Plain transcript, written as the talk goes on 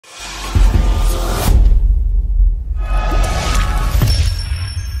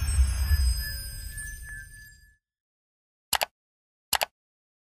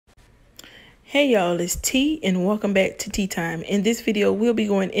Hey y'all, it's T and welcome back to Tea Time. In this video, we'll be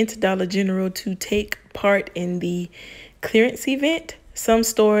going into Dollar General to take part in the clearance event. Some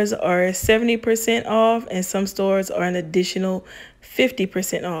stores are 70% off and some stores are an additional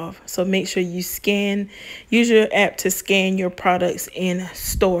 50% off. So make sure you use your app to scan your products in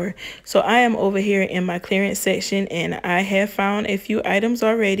store. So I am over here in my clearance section and I have found a few items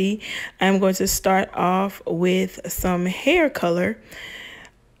already. I'm going to start off with some hair color,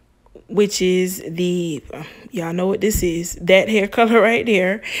 which is y'all know what this is, that hair color right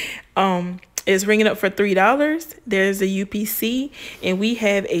there. Is ringing up for $3. There's a UPC and we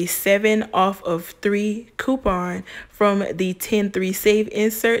have a 7 off of 3 coupon from the 10-3 save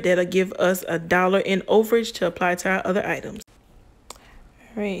insert that'll give us $1 in overage to apply to our other items.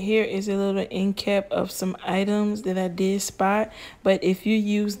 All right, here is a little end cap of some items that I did spot. But if you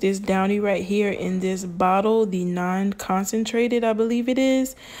use this Downy right here in this bottle, the non-concentrated, I believe it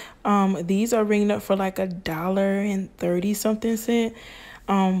is, these are ringing up for like $1.30 something.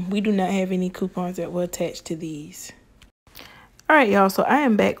 We do not have any coupons that will attach to these. All right, y'all, so I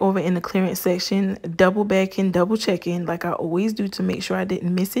am back over in the clearance section, double checking like I always do to make sure I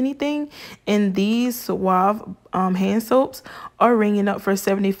didn't miss anything. And these Suave hand soaps are ringing up for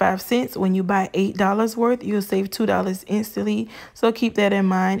 75 cents. When you buy $8 worth, you'll save $2 instantly. So keep that in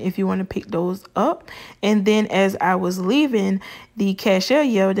mind if you want to pick those up. And then as I was leaving, the cashier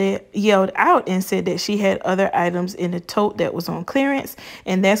yelled out and said that she had other items in the tote that was on clearance.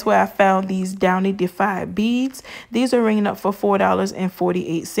 And that's where I found these Downy Defy beads. These are ringing up for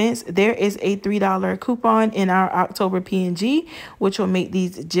 $4.48. There is a $3 coupon in our October P&G, which will make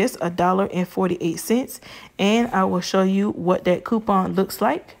these just $1.48. And I will show you what that coupon looks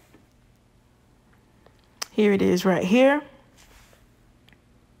like. Here it is right here.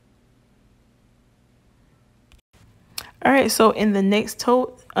 All right, so in the next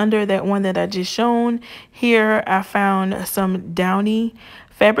tote, under that one that I just shown, here I found some Downy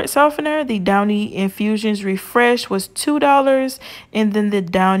fabric softener. The Downy Infusions Refresh was $2, and then the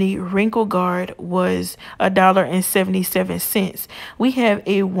Downy Wrinkle Guard was $1.77. We have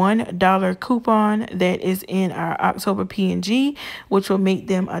a $1 coupon that is in our October P&G, which will make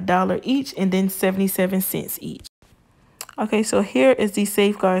them $1 each and then 77 cents each. Okay, so here is the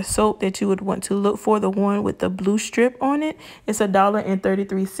Safeguard soap that you would want to look for, the one with the blue strip on it. It's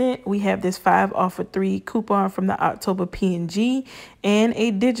 $1.33. We have this 5 off of 3 coupon from the October P&G and a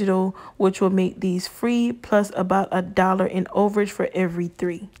digital, which will make these free plus about $1 in overage for every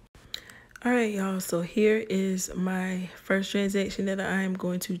 3. All right, y'all, so here is my first transaction that I am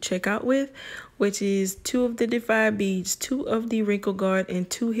going to check out with, which is 2 of the Defy beads, 2 of the Wrinkle Guard, and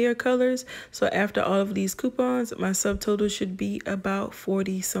 2 hair colors. So after all of these coupons, my subtotal should be about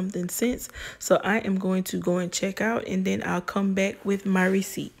 40-something cents. So I am going to go and check out, and then I'll come back with my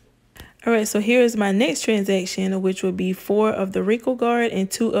receipt. All right, so here is my next transaction, which will be 4 of the Wrinkle Guard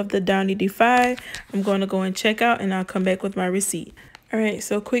and 2 of the Downy Defy. I'm going to go and check out, and I'll come back with my receipt. All right,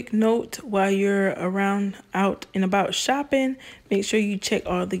 so quick note, while you're out and about shopping, make sure you check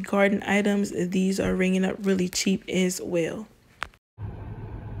all the garden items. These are ringing up really cheap as well.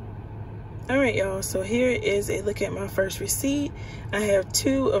 All right, y'all, so here is a look at my first receipt. I have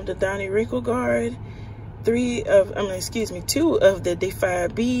 2 of the Downy Wrinkle Guard, 2 of the Defy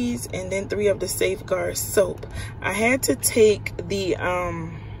beads, and then 3 of the Safeguard soap. I had to take the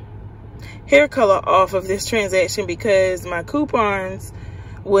hair color off of this transaction because my coupons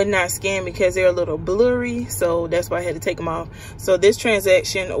would not scan because they're a little blurry, so that's why I had to take them off. So this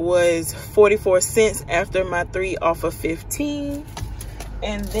transaction was 44 cents after my 3 off of 15.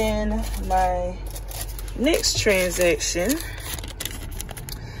 And then my next transaction,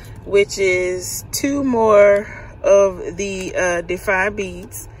 which is 2 more of the Defy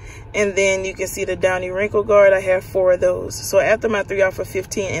beads. And then you can see the Downy Wrinkle Guard. I have 4 of those. So after my 3 off of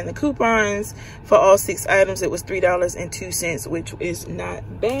 15 and the coupons for all 6 items, it was $3.02, which is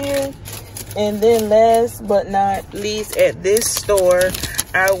not bad. And then last but not least, at this store,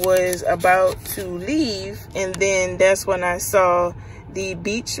 I was about to leave, and then that's when I saw the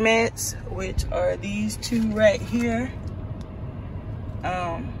beach mats, which are these 2 right here.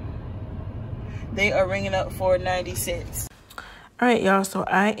 They are ringing up for 90 cents. All right, y'all, so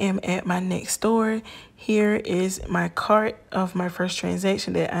I am at my next store. Here is my cart of my first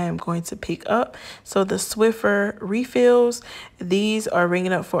transaction that I am going to pick up. So the Swiffer refills, these are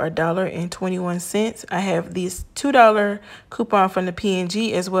ringing up for $1.21. I have this $2 coupon from the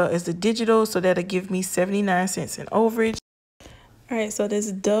P&G as well as the digital, so that'll give me 79 cents in overage. All right, so this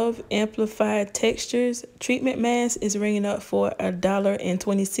Dove Amplified Textures Treatment Mask is ringing up for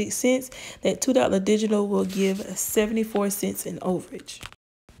 $1.26. That $2 digital will give 74 cents in overage.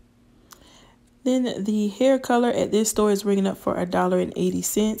 Then the hair color at this store is ringing up for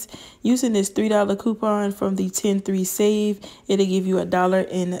 $1.80. Using this $3 coupon from the 10-3 save, it'll give you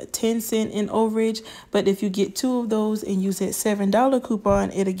 $1.10 in overage. But if you get 2 of those and use that $7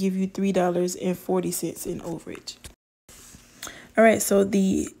 coupon, it'll give you $3.40 in overage. All right, so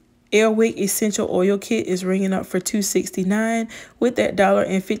the Airwick Essential Oil Kit is ringing up for $2.69. With that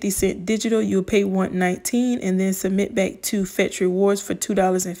 $1.50 digital, you'll pay $1.19 and then submit back to Fetch Rewards for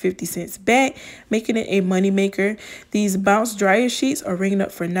 $2.50 back, making it a money maker. These Bounce Dryer Sheets are ringing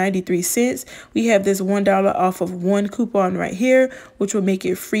up for 93 cents. We have this $1 off of 1 coupon right here, which will make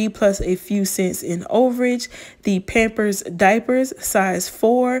it free plus a few cents in overage. The Pampers Diapers size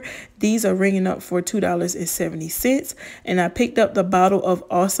 4, these are ringing up for $2.70. And I picked up the bottle of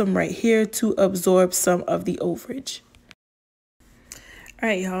Awesome right here to absorb some of the overage. All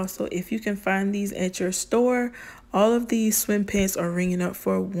right, y'all, so if you can find these at your store, all of these swim pants are ringing up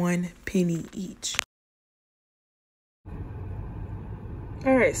for 1 penny each.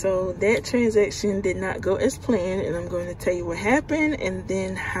 All right, so that transaction did not go as planned, and I'm going to tell you what happened and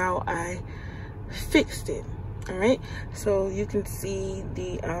then how I fixed it. All right, so you can see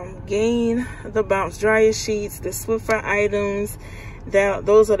the Gain, the Bounce Dryer Sheets, the Swiffer items.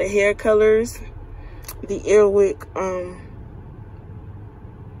 Those are the hair colors. The Airwick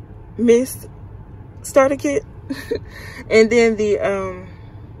Mist Starter Kit. And then the,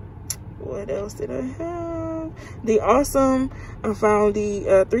 what else did I have? The Awesome. I found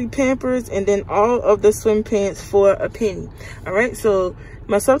the 3 Pampers and then all of the swim pants for a penny. All right, so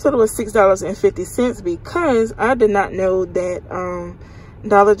my subtotal was $6.50 because I did not know that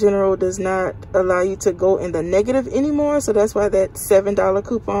Dollar General does not allow you to go in the negative anymore. So that's why that $7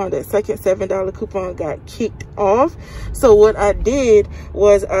 coupon, that second $7 coupon got kicked off. So what I did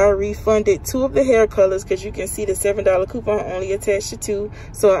was I refunded 2 of the hair colors because you can see the $7 coupon only attached to 2.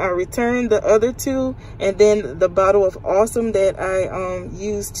 So I returned the other 2 and then the bottle of Awesome that I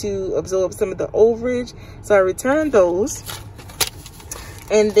used to absorb some of the overage. So I returned those.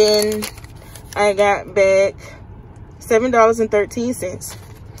 And then I got back $7.13.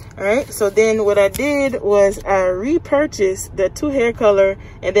 All right, so then what I did was I repurchased the 2 hair color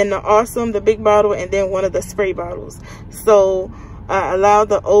and then the Awesome, the big bottle, and then 1 of the spray bottles. So I allowed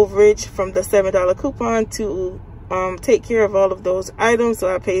the overage from the $7 coupon to take care of all of those items.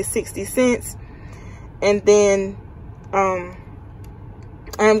 So I paid 60 cents. And then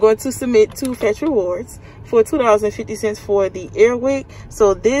I'm going to submit to Fetch Rewards for $2.50 for the Airwick.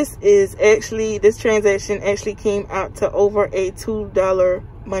 So this transaction actually came out to over a $2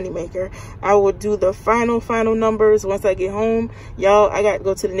 moneymaker. I will do the final numbers once I get home. Y'all, I got to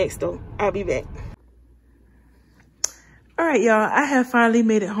go to the next store. I'll be back. All right, y'all, I have finally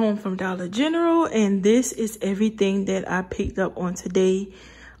made it home from Dollar General, and this is everything that I picked up on today.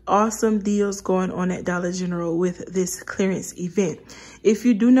 Awesome deals going on at Dollar General with this clearance event. If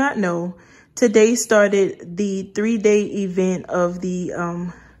you do not know, today started the 3-day event of the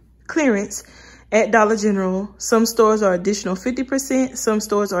clearance at Dollar General. Some stores are additional 50%, some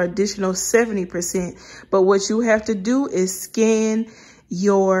stores are additional 70%. But what you have to do is scan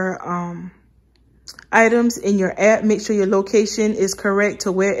your items in your app. Make sure your location is correct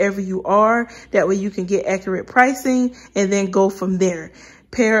to wherever you are. That way you can get accurate pricing and then go from there.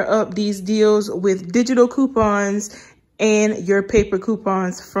 Pair up these deals with digital coupons and your paper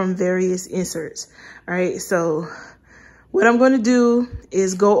coupons from various inserts. All right, so what I'm going to do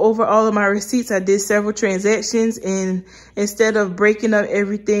is go over all of my receipts. I did several transactions, and instead of breaking up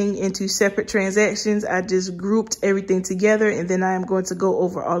everything into separate transactions, I just grouped everything together, and then I am going to go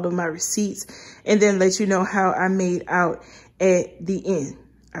over all of my receipts and then let you know how I made out at the end.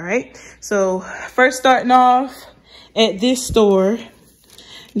 All right, so first starting off at this store,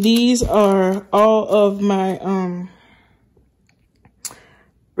 these are all of my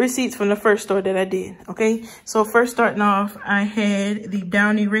receipts from the first store that I did. Okay, so first starting off, I had the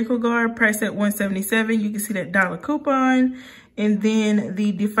Downy Wrinkle Guard priced at $177. You can see that dollar coupon. And then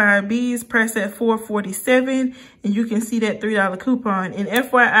the Defy Bees priced at $4.47, and you can see that $3 coupon. And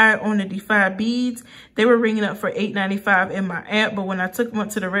FYI, on the Defy Beads, they were ringing up for $8.95 in my app, but when I took them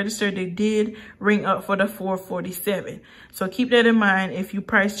up to the register, they did ring up for the $4.47. So keep that in mind if you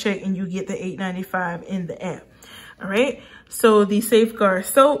price check and you get the $8.95 in the app. All right, so the Safeguard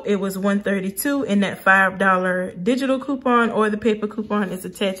soap, it was $132, and that $5 digital coupon or the paper coupon is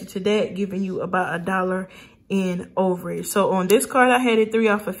attached to that, giving you about $1 in overage. So on this card, I had it 3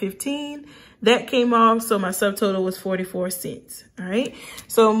 off of 15. That came off, so my subtotal was 44 cents. All right,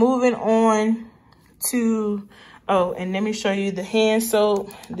 so moving on to, oh, and let me show you the hand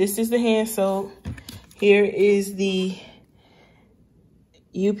soap. This is the hand soap. Here is the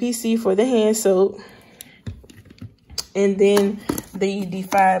UPC for the hand soap. And then the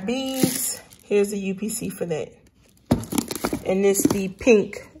Defy beads, here's the UPC for that. And it's the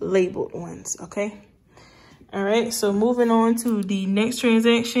pink labeled ones, okay? All right, so moving on to the next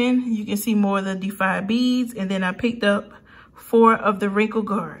transaction, you can see more of the Defy beads, and then I picked up 4 of the wrinkle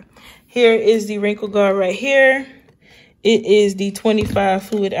guard. Here is the wrinkle guard right here. It is the 25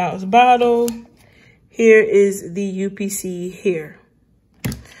 fluid ounce bottle. Here is the UPC here.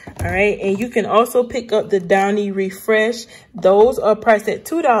 All right, and you can also pick up the Downy Refresh. Those are priced at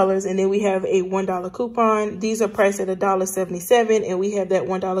 $2, and then we have a $1 coupon. These are priced at $1.77, and we have that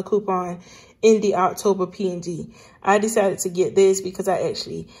 $1 coupon in the October P&G. I decided to get this because I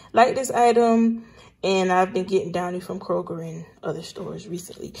actually like this item, and I've been getting Downy from Kroger and other stores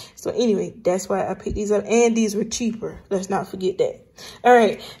recently. So anyway, that's why I picked these up, and these were cheaper. Let's not forget that. All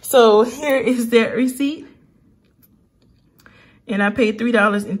right, so here is that receipt. And I paid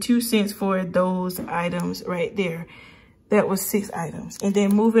 $3.02 for those items right there. That was 6 items. And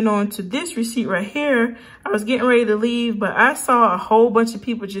then moving on to this receipt right here, I was getting ready to leave, but I saw a whole bunch of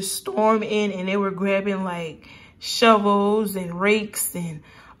people just storm in, and they were grabbing like shovels and rakes and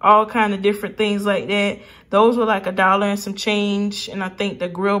all kind of different things like that. Those were like $1 and some change. And I think the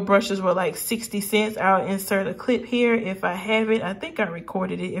grill brushes were like 60 cents. I'll insert a clip here if I have it. I think I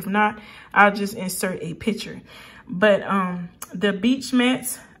recorded it. If not, I'll just insert a picture. But the beach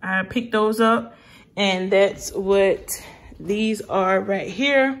mats, I picked those up, and that's what these are right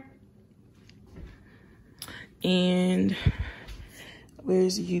here. And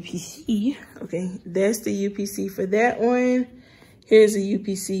where's the UPC? Okay, that's the UPC for that one. Here's the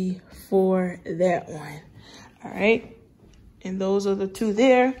UPC for that one. All right, and those are the 2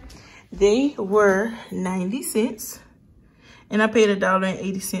 there. They were 90 cents, and I paid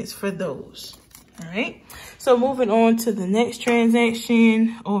 $1.80 for those. All right, so moving on to the next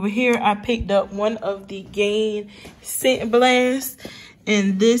transaction. Over here, I picked up one of the Gain Scent Blast,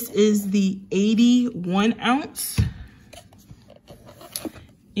 and this is the 81 ounce.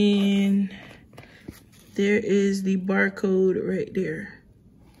 And there is the barcode right there,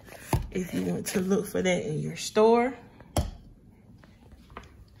 if you want to look for that in your store.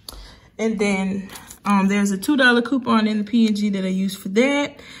 And then there's a $2 coupon in the P&G that I used for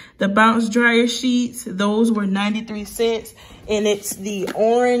that. The Bounce Dryer Sheets, those were 93 cents. And it's the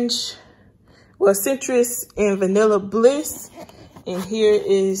orange, well, citrus and vanilla bliss. And here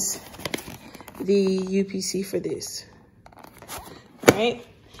is the UPC for this. All right.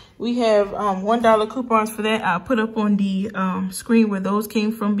 We have $1 coupons for that. I'll put up on the screen where those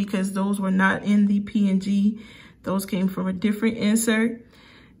came from, because those were not in the P&G. Those came from a different insert.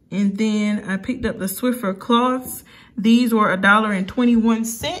 And then I picked up the Swiffer cloths. These were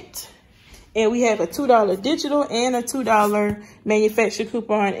 $1.21. And we have a $2 digital and a $2 manufacturer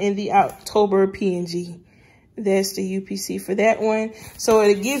coupon in the October P&G. That's the UPC for that one. So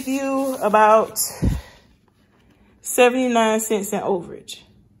it'll give you about 79 cents in overage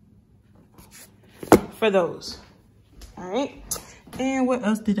for those. All right. And what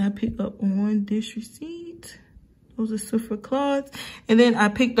else did I pick up on this receipt? Those are Swiffer cloths. And then I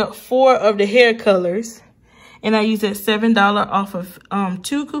picked up 4 of the hair colors. And I used that $7 off of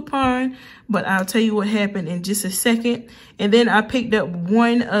 2 coupon. But I'll tell you what happened in just a second. And then I picked up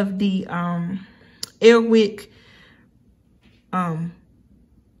one of the Airwick,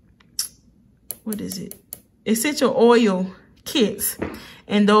 what is it? Essential oil kits.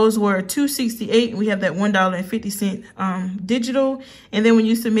 And those were $2.68. We have that $1.50 digital. And then when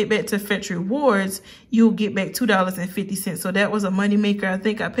you submit back to Fetch Rewards, you'll get back $2.50. So that was a moneymaker. I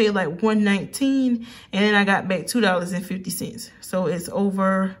think I paid like $1.19, and then I got back $2.50. So it's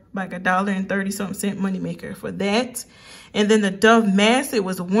over like $1.30-something moneymaker for that. And then the Dove mask, it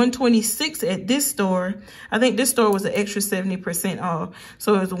was $126 at this store. I think this store was an extra 70% off.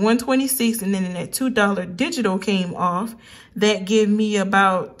 So it was $126, and then that $2 digital came off. That gave me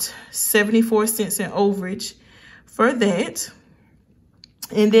about 74 cents in overage for that.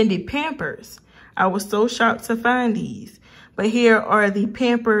 And then the Pampers. I was so shocked to find these. But here are the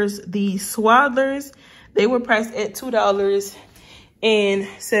Pampers, the Swaddlers. They were priced at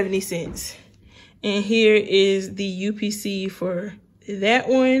 $2.70. And here is the UPC for that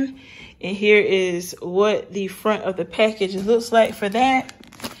one. And here is what the front of the package looks like for that.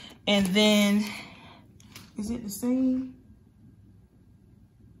 And then, is it the same?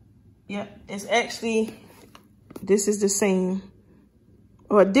 Yep, it's actually, this is the same,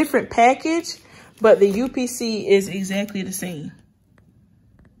 or a different package, but the UPC is exactly the same.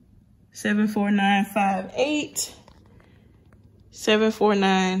 74958,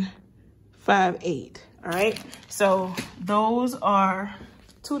 74958. All right, so those are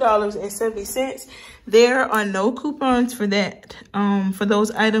 $2.70. There are no coupons for that, for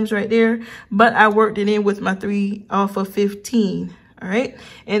those items right there, but I worked it in with my 3 off of 15. All right.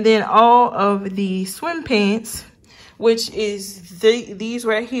 And then all of the swim pants, which is these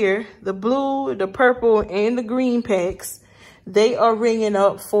right here, the blue, the purple, and the green packs, they are ringing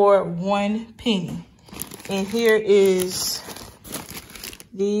up for 1 penny. And here is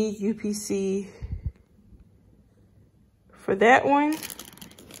the UPC for that one.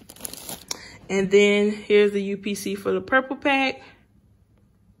 And then here's the UPC for the purple pack.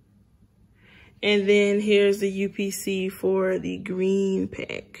 And then here's the UPC for the green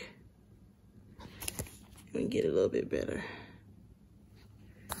pack. Let me get a little bit better.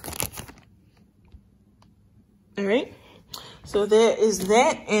 All right. So there is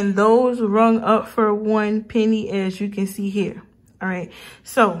that, and those rung up for 1 penny, as you can see here. All right.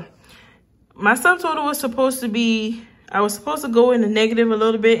 So my subtotal was supposed to be, I was supposed to go in the negative a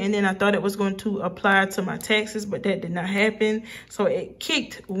little bit, and then I thought it was going to apply to my taxes, but that did not happen. So it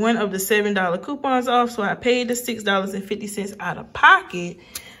kicked one of the $7 coupons off. So I paid the $6.50 out of pocket,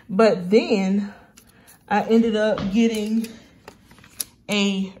 but then I ended up getting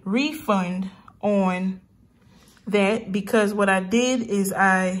a refund on that, because what I did is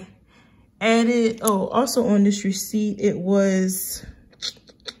I added, oh, also on this receipt, it was,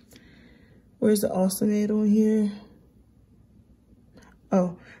 where's the awesome ad on here?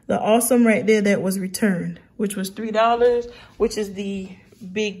 Oh, the awesome right there that was returned, which was $3, which is the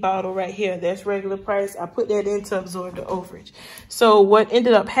big bottle right here. That's regular price. I put that in to absorb the overage. So what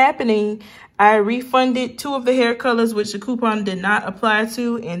ended up happening, I refunded 2 of the hair colors, which the coupon did not apply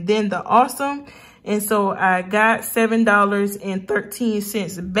to, and then the awesome. And so I got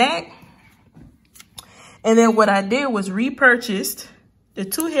 $7.13 back. And then what I did was repurchased the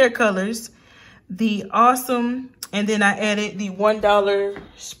 2 hair colors, the awesome, and then I added the $1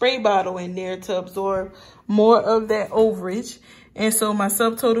 spray bottle in there to absorb more of that overage. And so my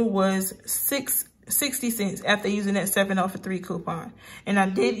subtotal was 60 cents after using that 7 off of 3 coupon. And I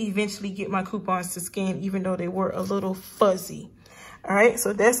did eventually get my coupons to scan, even though they were a little fuzzy. All right,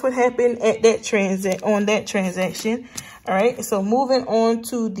 so that's what happened at that transaction. All right, so moving on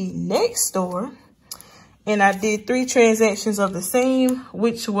to the next store. And I did 3 transactions of the same,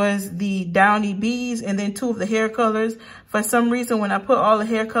 which was the Downy Bees and then 2 of the hair colors. For some reason, when I put all the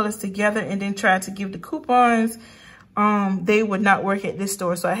hair colors together and then tried to give the coupons, they would not work at this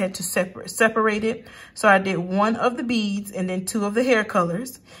store. So I had to separate it. So I did 1 of the beads and then 2 of the hair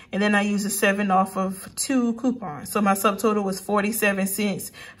colors. And then I used a 7 off of 2 coupons. So my subtotal was 47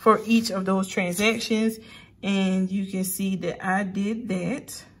 cents for each of those transactions. And you can see that I did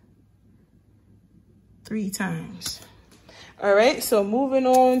that 3 times. All right, so moving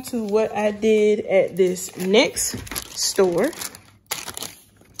on to what I did at this next store,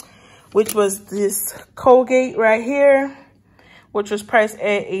 which was this Colgate right here, which was priced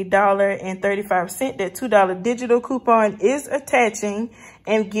at $1.35. That $2 digital coupon is attaching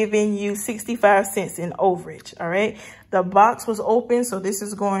and giving you 65 cents in overage. All right, the box was open, so this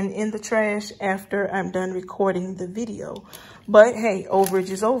is going in the trash after I'm done recording the video. But hey, overage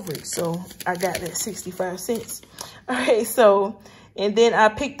is overage, so I got that 65 cents. All right, so, and then I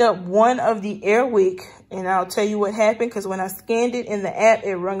picked up 1 of the Airwick, and I'll tell you what happened, because when I scanned it in the app,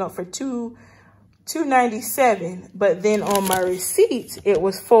 it rung up for $2.97, but then on my receipts, it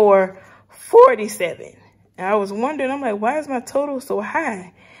was $4.47. And I was wondering, I'm like, why is my total so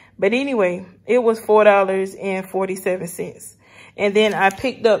high? But anyway, it was $4.47. And then I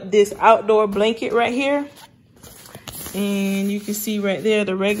picked up this outdoor blanket right here. And you can see right there,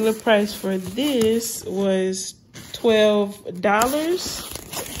 the regular price for this was $12.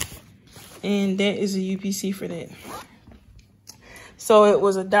 And that is a UPC for that. So it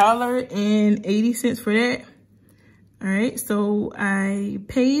was $1.80 for that. All right, so I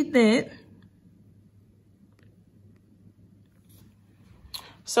paid that.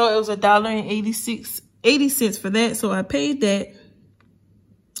 So it was $1.80 for that. So I paid that,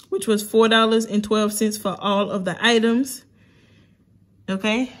 which was $4.12 for all of the items.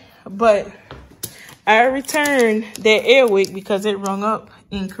 Okay, but I returned that Airwick because it rung up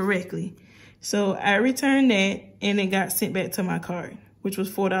incorrectly. So I returned that, and it got sent back to my card, which was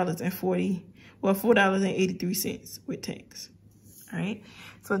 $4.83 with tax. All right,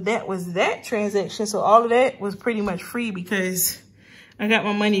 so that was that transaction. So all of that was pretty much free because I got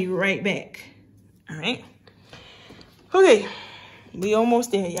my money right back. All right, okay, we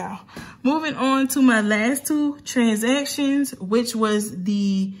almost there, y'all. Moving on to my last 2 transactions, which was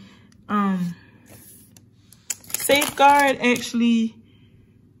the Safeguard. Actually,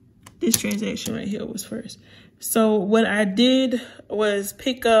 this transaction right here was first. So what I did was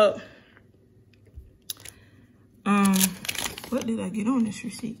pick up, what did I get on this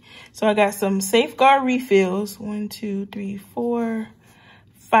receipt? So I got some Safeguard refills, 1, 2, 3, 4,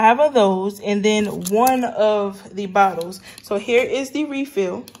 5 of those, and then 1 of the bottles. So here is the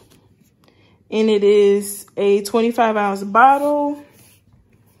refill, and it is a 25-ounce bottle.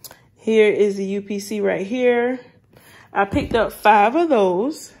 Here is the UPC right here. I picked up 5 of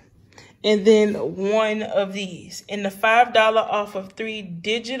those, and then 1 of these. And the $5 off of 3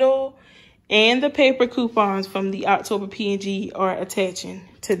 digital and the paper coupons from the October P&G are attaching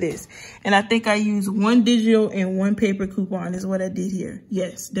to this. And I think I used 1 digital and 1 paper coupon is what I did here.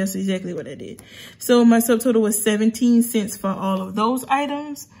 Yes, that's exactly what I did. So my subtotal was 17 cents for all of those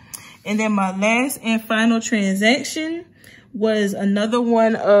items. And then my last and final transaction was another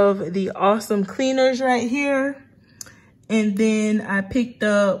one of the awesome cleaners right here. And then I picked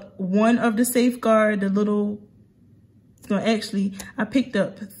up 1 of the Safeguard, the little, no, actually, I picked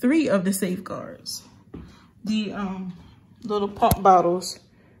up 3 of the Safeguards. The little pump bottles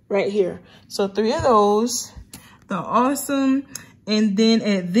right here. So 3 of those, the awesome. And then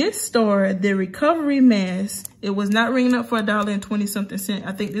at this store, the recovery mask, it was not ringing up for $1.20-something.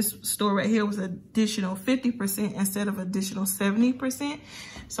 I think this store right here was additional 50% instead of additional 70%.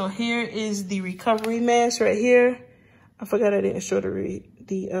 So here is the recovery mask right here. I forgot I didn't show the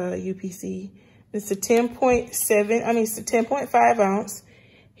UPC. It's a 10.5 ounce.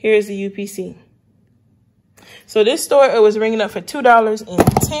 Here's the UPC. So this store, it was ringing up for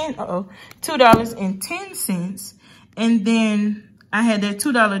 $2.10. And then I had that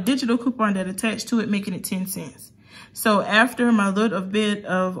 $2 digital coupon that attached to it, making it 10 cents. So after my little bit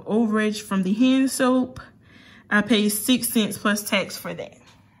of overage from the hand soap, I paid 6 cents plus tax for that.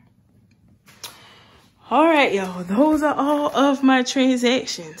 All right, y'all, those are all of my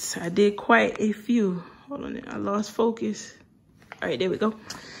transactions. I did quite a few. Hold on, I lost focus. All right, there we go.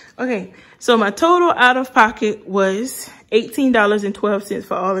 Okay, so my total out of pocket was $18.12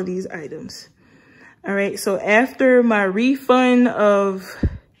 for all of these items. All right, so after my refund of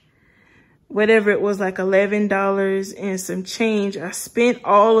whatever it was, like $11 and some change, I spent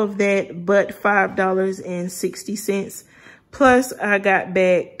all of that but $5.60. Plus, I got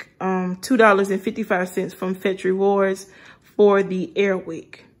back $2.55 from Fetch Rewards for the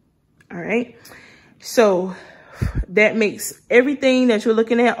Airwick. All right. So that makes everything that you're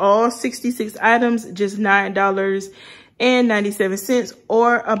looking at, all 66 items, just $9.97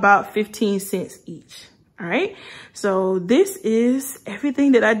 or about 15 cents each. All right. So this is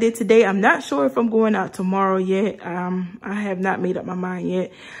everything that I did today. I'm not sure if I'm going out tomorrow yet. I have not made up my mind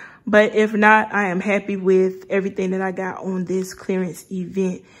yet. But if not, I am happy with everything that I got on this clearance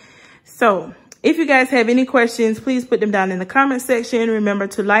event. So if you guys have any questions, please put them down in the comment section. Remember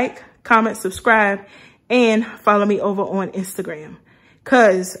to like, comment, subscribe, and follow me over on Instagram,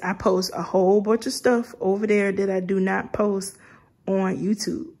 because I post a whole bunch of stuff over there that I do not post on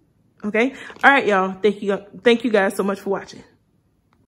YouTube. Okay. All right, y'all. Thank you guys so much for watching.